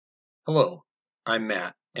Hello, I'm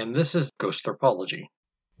Matt, and this is Ghost Anthropology.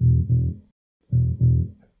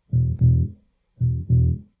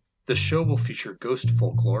 The show will feature ghost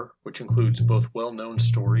folklore, which includes both well-known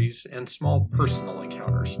stories and small personal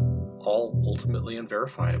encounters, all ultimately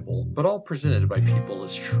unverifiable, but all presented by people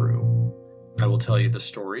as true. I will tell you the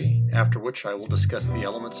story, after which I will discuss the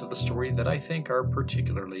elements of the story that I think are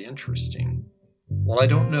particularly interesting. While I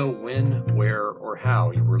don't know when, where, or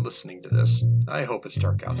how you were listening to this, I hope it's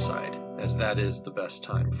dark outside, as that is the best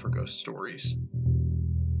time for ghost stories.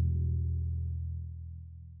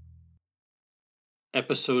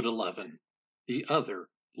 Episode 11: The Other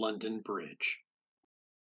London Bridge.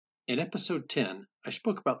 In Episode 10, I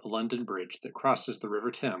spoke about the London Bridge that crosses the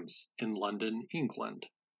River Thames in London, England.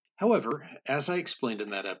 However, as I explained in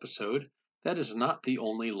that episode, that is not the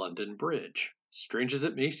only London Bridge. Strange as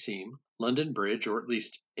it may seem, London Bridge, or at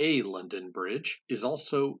least a London Bridge, is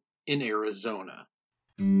also in Arizona.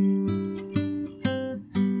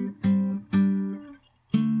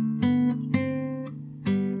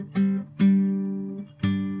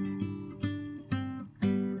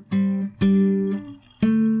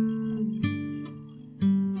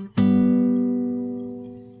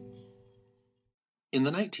 In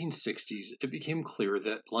the 1960s, it became clear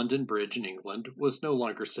that London Bridge in England was no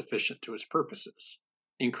longer sufficient to its purposes.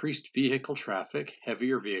 Increased vehicle traffic,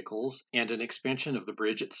 heavier vehicles, and an expansion of the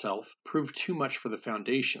bridge itself proved too much for the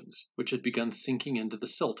foundations, which had begun sinking into the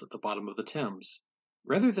silt at the bottom of the Thames.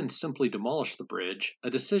 Rather than simply demolish the bridge, a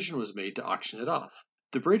decision was made to auction it off.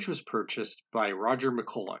 The bridge was purchased by Roger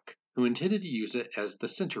McCulloch, who intended to use it as the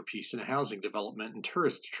centerpiece in a housing development and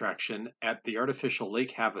tourist attraction at the artificial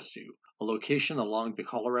Lake Havasu, a location along the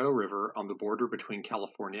Colorado River on the border between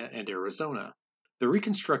California and Arizona. The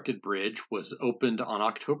reconstructed bridge was opened on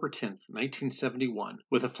October 10, 1971,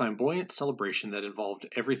 with a flamboyant celebration that involved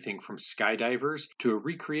everything from skydivers to a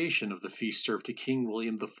recreation of the feast served to King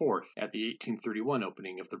William IV at the 1831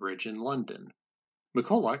 opening of the bridge in London.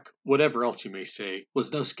 McCulloch, whatever else you may say,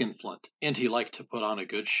 was no skinflint, and he liked to put on a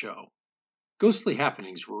good show. Ghostly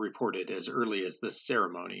happenings were reported as early as this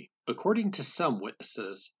ceremony. According to some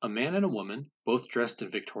witnesses, a man and a woman, both dressed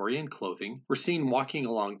in Victorian clothing, were seen walking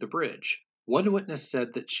along the bridge. One witness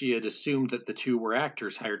said that she had assumed that the two were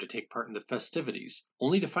actors hired to take part in the festivities,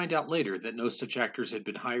 only to find out later that no such actors had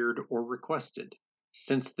been hired or requested.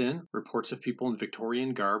 Since then, reports of people in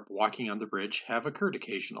Victorian garb walking on the bridge have occurred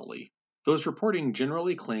occasionally. Those reporting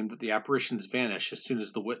generally claim that the apparitions vanish as soon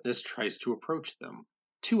as the witness tries to approach them.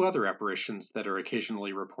 Two other apparitions that are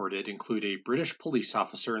occasionally reported include a British police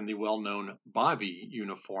officer in the well-known Bobby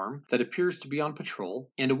uniform that appears to be on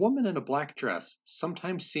patrol, and a woman in a black dress,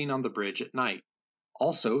 sometimes seen on the bridge at night.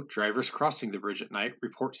 Also, drivers crossing the bridge at night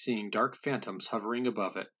report seeing dark phantoms hovering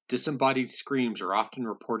above it. Disembodied screams are often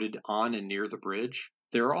reported on and near the bridge.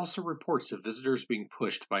 There are also reports of visitors being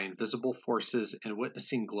pushed by invisible forces and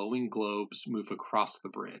witnessing glowing globes move across the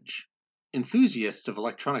bridge. Enthusiasts of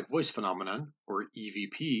electronic voice phenomenon, or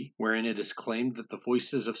EVP, wherein it is claimed that the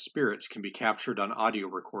voices of spirits can be captured on audio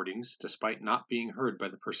recordings despite not being heard by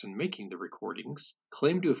the person making the recordings,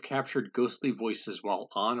 claim to have captured ghostly voices while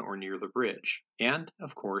on or near the bridge. And,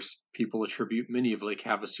 of course, people attribute many of Lake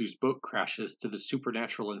Havasu's boat crashes to the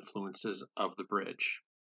supernatural influences of the bridge.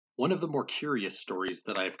 One of the more curious stories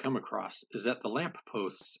that I have come across is that the lamp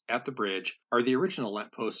posts at the bridge are the original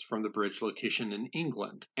lamp posts from the bridge location in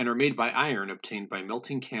England, and are made by iron obtained by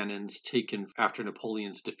melting cannons taken after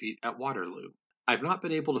Napoleon's defeat at Waterloo. I've not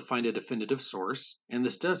been able to find a definitive source, and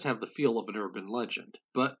this does have the feel of an urban legend,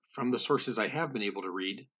 but from the sources I have been able to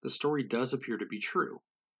read, the story does appear to be true.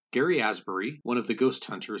 Gary Asbury, one of the ghost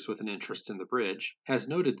hunters with an interest in the bridge, has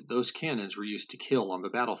noted that those cannons were used to kill on the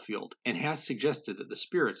battlefield, and has suggested that the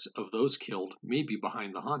spirits of those killed may be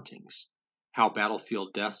behind the hauntings. How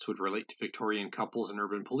battlefield deaths would relate to Victorian couples and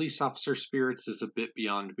urban police officer spirits is a bit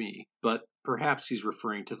beyond me, but perhaps he's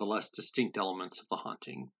referring to the less distinct elements of the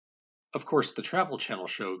haunting. Of course, the Travel Channel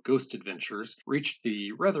show Ghost Adventures reached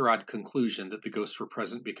the rather odd conclusion that the ghosts were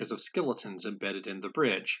present because of skeletons embedded in the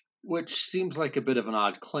bridge, which seems like a bit of an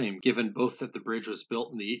odd claim given both that the bridge was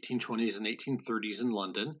built in the 1820s and 1830s in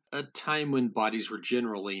London, a time when bodies were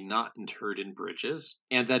generally not interred in bridges,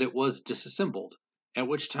 and that it was disassembled, at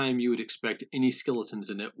which time you would expect any skeletons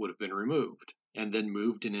in it would have been removed, and then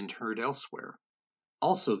moved and interred elsewhere.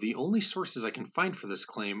 Also, the only sources I can find for this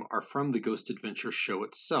claim are from the Ghost Adventure show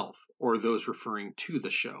itself, or those referring to the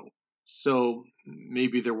show. So,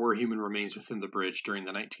 maybe there were human remains within the bridge during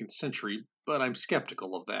the 19th century, but I'm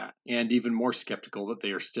skeptical of that, and even more skeptical that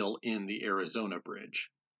they are still in the Arizona bridge.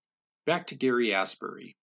 Back to Gary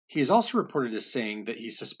Asbury. He is also reported as saying that he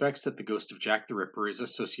suspects that the ghost of Jack the Ripper is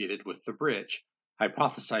associated with the bridge.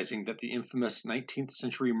 hypothesizing that the infamous 19th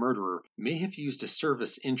century murderer may have used a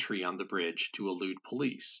service entry on the bridge to elude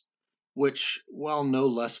police. Which, while no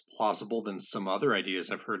less plausible than some other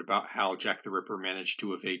ideas I've heard about how Jack the Ripper managed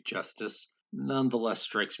to evade justice, nonetheless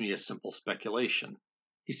strikes me as simple speculation.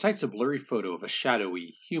 He cites a blurry photo of a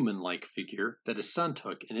shadowy, human-like figure that his son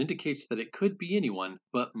took and indicates that it could be anyone,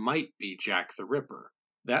 but might be Jack the Ripper.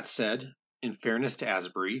 That said, in fairness to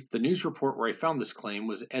Asbury, the news report where I found this claim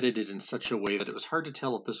was edited in such a way that it was hard to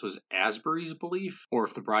tell if this was Asbury's belief, or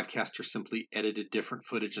if the broadcaster simply edited different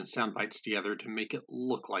footage and sound bites together to make it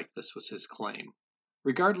look like this was his claim.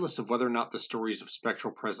 Regardless of whether or not the stories of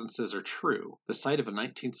spectral presences are true, the sight of a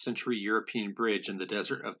 19th century European bridge in the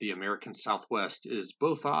desert of the American Southwest is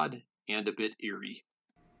both odd and a bit eerie.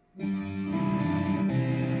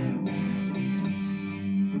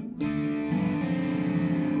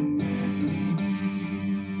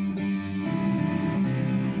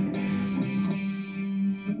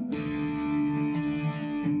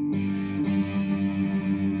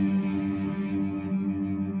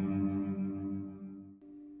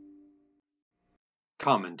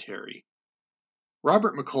 Commentary.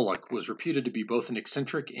 Robert McCulloch was reputed to be both an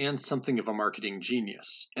eccentric and something of a marketing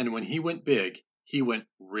genius, and when he went big, he went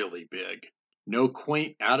really big. No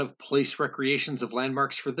quaint, out-of-place recreations of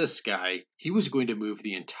landmarks for this guy. He was going to move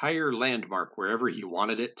the entire landmark wherever he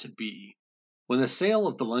wanted it to be. When the sale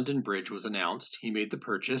of the London Bridge was announced, he made the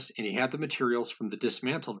purchase, and he had the materials from the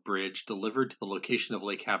dismantled bridge delivered to the location of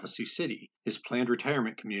Lake Havasu City, his planned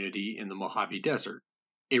retirement community in the Mojave Desert.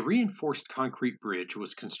 A reinforced concrete bridge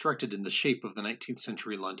was constructed in the shape of the 19th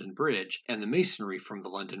century London Bridge, and the masonry from the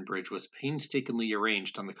London Bridge was painstakingly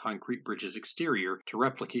arranged on the concrete bridge's exterior to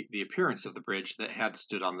replicate the appearance of the bridge that had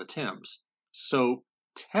stood on the Thames. So,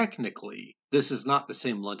 technically, this is not the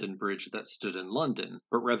same London Bridge that stood in London,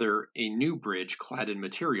 but rather a new bridge clad in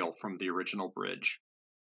material from the original bridge.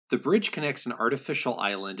 The bridge connects an artificial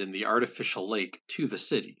island in the artificial lake to the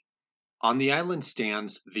city. On the island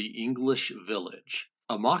stands the English Village,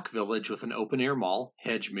 a mock village with an open-air mall,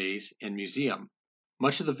 hedge maze, and museum.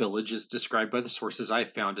 Much of the village is described by the sources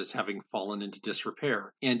I've found as having fallen into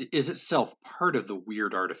disrepair, and is itself part of the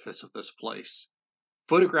weird artifice of this place.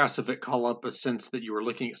 Photographs of it call up a sense that you are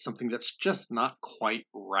looking at something that's just not quite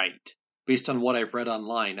right. Based on what I've read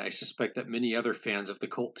online, I suspect that many other fans of the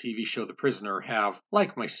cult TV show The Prisoner have,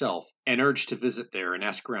 like myself, an urge to visit there and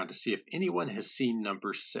ask around to see if anyone has seen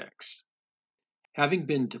number 6. Having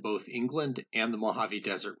been to both England and the Mojave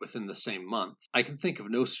Desert within the same month, I can think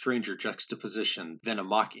of no stranger juxtaposition than a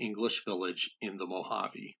mock English village in the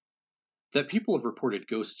Mojave. That people have reported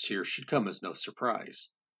ghosts here should come as no surprise.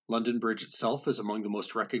 London Bridge itself is among the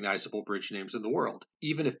most recognizable bridge names in the world,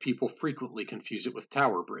 even if people frequently confuse it with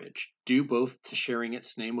Tower Bridge, due both to sharing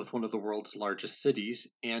its name with one of the world's largest cities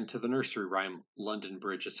and to the nursery rhyme, London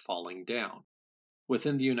Bridge is Falling Down.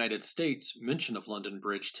 Within the United States, mention of London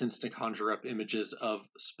Bridge tends to conjure up images of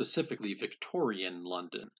specifically Victorian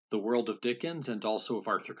London, the world of Dickens and also of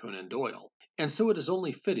Arthur Conan Doyle. And so it is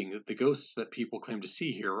only fitting that the ghosts that people claim to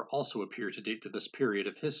see here also appear to date to this period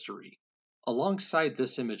of history. Alongside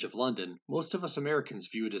this image of London, most of us Americans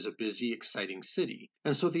view it as a busy, exciting city,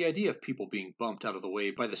 and so the idea of people being bumped out of the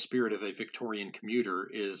way by the spirit of a Victorian commuter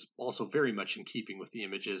is also very much in keeping with the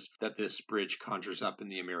images that this bridge conjures up in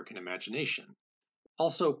the American imagination.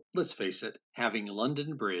 Also, let's face it, having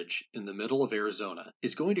London Bridge in the middle of Arizona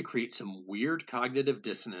is going to create some weird cognitive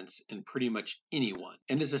dissonance in pretty much anyone,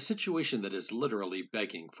 and is a situation that is literally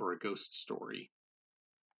begging for a ghost story.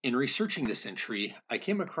 In researching this entry, I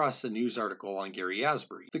came across a news article on Gary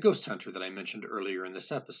Asbury, the ghost hunter that I mentioned earlier in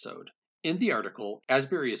this episode. In the article,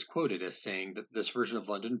 Asbury is quoted as saying that this version of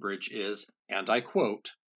London Bridge is, and I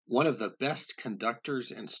quote, one of the best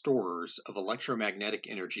conductors and storers of electromagnetic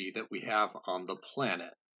energy that we have on the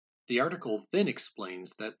planet. The article then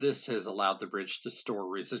explains that this has allowed the bridge to store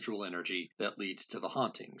residual energy that leads to the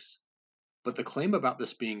hauntings. But the claim about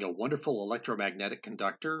this being a wonderful electromagnetic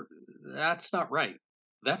conductor, that's not right.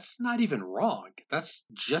 That's not even wrong. That's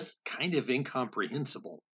just kind of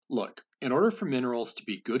incomprehensible. Look, in order for minerals to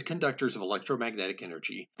be good conductors of electromagnetic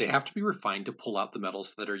energy, they have to be refined to pull out the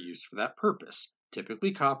metals that are used for that purpose,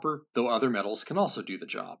 typically copper, though other metals can also do the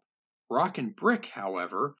job. Rock and brick,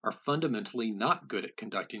 however, are fundamentally not good at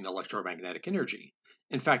conducting electromagnetic energy.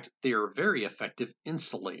 In fact, they are very effective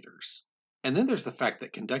insulators. And then there's the fact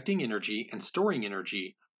that conducting energy and storing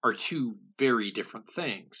energy are two very different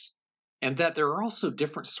things, and that there are also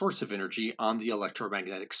different sorts of energy on the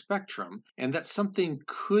electromagnetic spectrum, and that something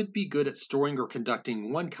could be good at storing or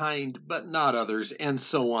conducting one kind, but not others, and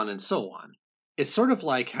so on and so on. It's sort of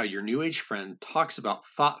like how your New Age friend talks about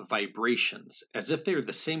thought vibrations as if they are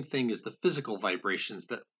the same thing as the physical vibrations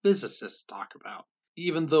that physicists talk about,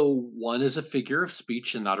 even though one is a figure of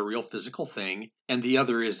speech and not a real physical thing, and the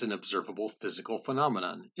other is an observable physical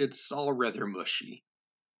phenomenon. It's all rather mushy.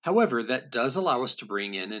 However, that does allow us to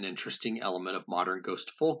bring in an interesting element of modern ghost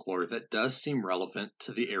folklore that does seem relevant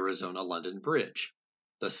to the Arizona London Bridge: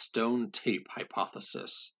 the stone tape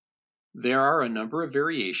hypothesis. There are a number of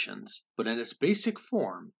variations, but in its basic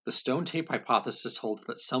form, the stone tape hypothesis holds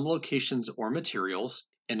that some locations or materials,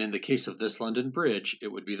 and in the case of this London Bridge, it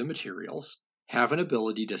would be the materials, have an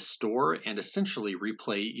ability to store and essentially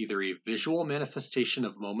replay either a visual manifestation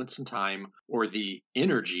of moments in time or the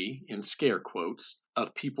energy, in scare quotes,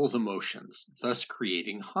 of people's emotions, thus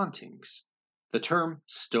creating hauntings. The term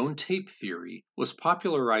stone tape theory was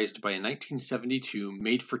popularized by a 1972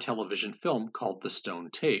 made for television film called The Stone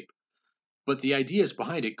Tape. But the ideas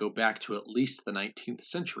behind it go back to at least the 19th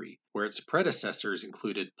century, where its predecessors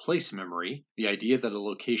included place memory, the idea that a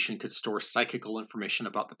location could store psychical information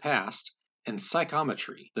about the past, and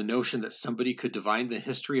psychometry, the notion that somebody could divine the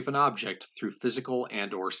history of an object through physical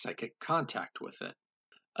and/or psychic contact with it.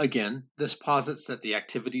 Again, this posits that the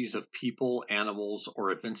activities of people, animals,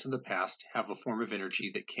 or events in the past have a form of energy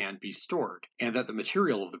that can be stored, and that the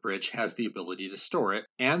material of the bridge has the ability to store it,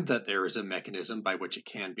 and that there is a mechanism by which it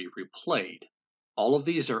can be replayed. All of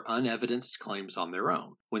these are unevidenced claims on their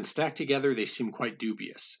own. When stacked together, they seem quite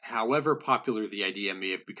dubious, however popular the idea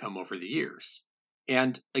may have become over the years.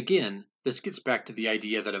 And again, this gets back to the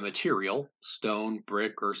idea that a material, stone,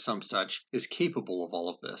 brick, or some such, is capable of all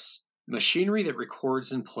of this. Machinery that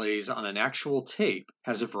records and plays on an actual tape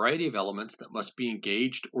has a variety of elements that must be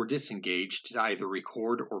engaged or disengaged to either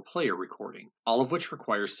record or play a recording, all of which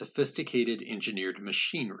requires sophisticated engineered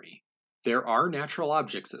machinery. There are natural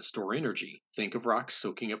objects that store energy. Think of rocks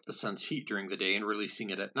soaking up the sun's heat during the day and releasing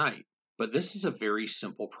it at night. But this is a very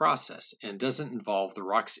simple process and doesn't involve the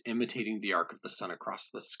rocks imitating the arc of the sun across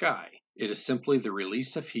the sky. It is simply the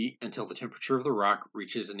release of heat until the temperature of the rock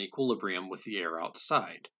reaches an equilibrium with the air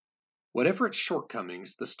outside. Whatever its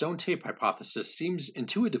shortcomings, the stone tape hypothesis seems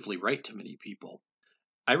intuitively right to many people.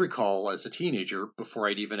 I recall as a teenager, before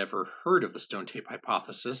I'd even ever heard of the stone tape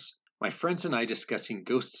hypothesis, my friends and I discussing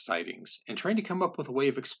ghost sightings and trying to come up with a way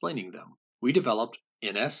of explaining them. We developed,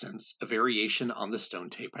 in essence, a variation on the stone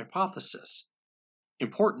tape hypothesis.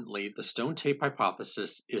 Importantly, the stone tape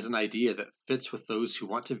hypothesis is an idea that fits with those who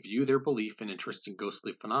want to view their belief and interest in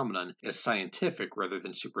ghostly phenomenon as scientific rather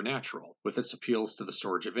than supernatural, with its appeals to the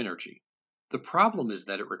storage of energy. The problem is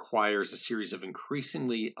that it requires a series of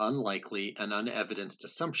increasingly unlikely and unevidenced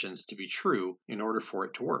assumptions to be true in order for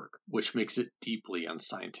it to work, which makes it deeply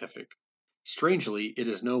unscientific. Strangely, it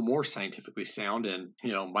is no more scientifically sound and,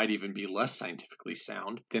 might even be less scientifically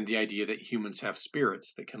sound than the idea that humans have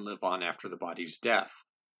spirits that can live on after the body's death.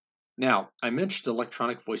 Now, I mentioned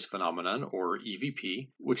electronic voice phenomenon, or EVP,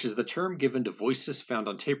 which is the term given to voices found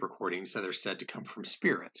on tape recordings that are said to come from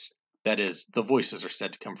spirits. That is, the voices are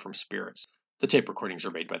said to come from spirits. The tape recordings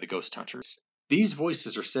are made by the ghost hunters. These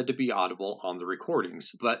voices are said to be audible on the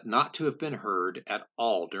recordings, but not to have been heard at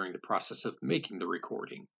all during the process of making the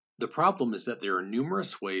recording. The problem is that there are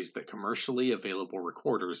numerous ways that commercially available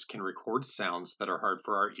recorders can record sounds that are hard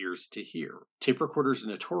for our ears to hear. Tape recorders are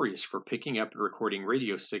notorious for picking up and recording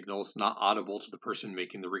radio signals not audible to the person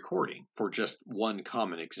making the recording, for just one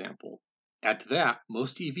common example. Add to that,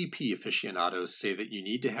 most EVP aficionados say that you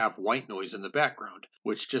need to have white noise in the background,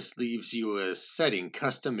 which just leaves you a setting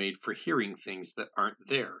custom made for hearing things that aren't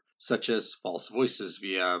there, such as false voices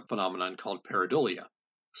via a phenomenon called pareidolia.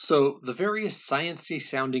 So, the various sciencey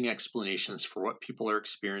sounding explanations for what people are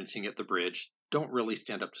experiencing at the bridge don't really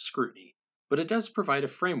stand up to scrutiny, but it does provide a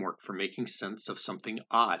framework for making sense of something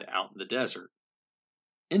odd out in the desert.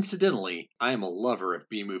 Incidentally, I am a lover of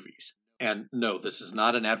B-movies. And no, this is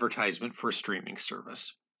not an advertisement for a streaming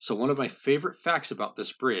service. So one of my favorite facts about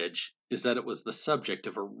this bridge is that it was the subject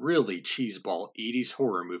of a really cheeseball 80s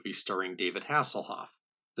horror movie starring David Hasselhoff.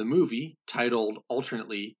 The movie, titled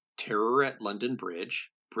alternately Terror at London Bridge,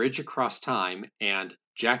 Bridge Across Time, and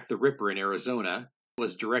Jack the Ripper in Arizona,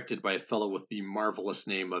 was directed by a fellow with the marvelous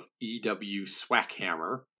name of E.W.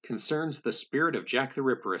 Swackhammer, concerns the spirit of Jack the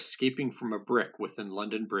Ripper escaping from a brick within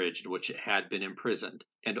London Bridge in which it had been imprisoned,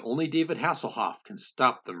 and only David Hasselhoff can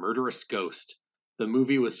stop the murderous ghost. The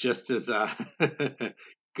movie was just as,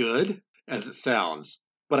 good as it sounds.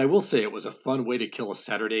 But I will say it was a fun way to kill a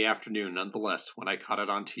Saturday afternoon nonetheless when I caught it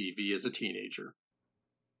on TV as a teenager.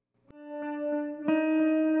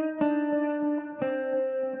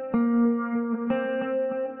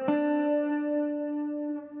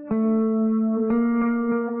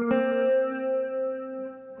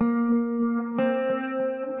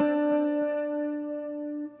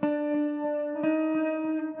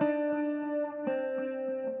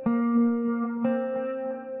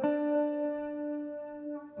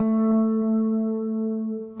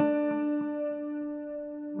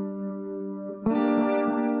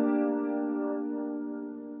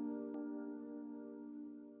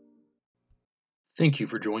 Thank you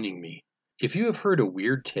for joining me. If you have heard a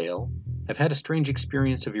weird tale, have had a strange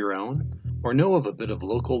experience of your own, or know of a bit of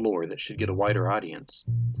local lore that should get a wider audience,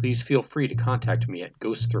 please feel free to contact me at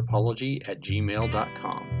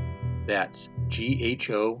ghosthropology@gmail.com. That's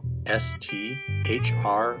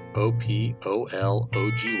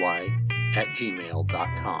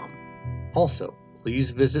GHOSTHROPOLOGY@gmail.com. Also,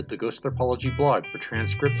 please visit the Ghosthropology blog for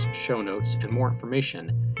transcripts, show notes, and more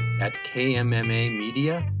information at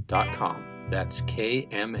kmmamedia.com. That's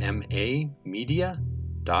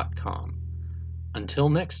kmmamedia.com. Until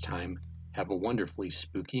next time, have a wonderfully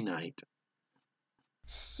spooky night.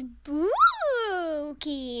 Spooky.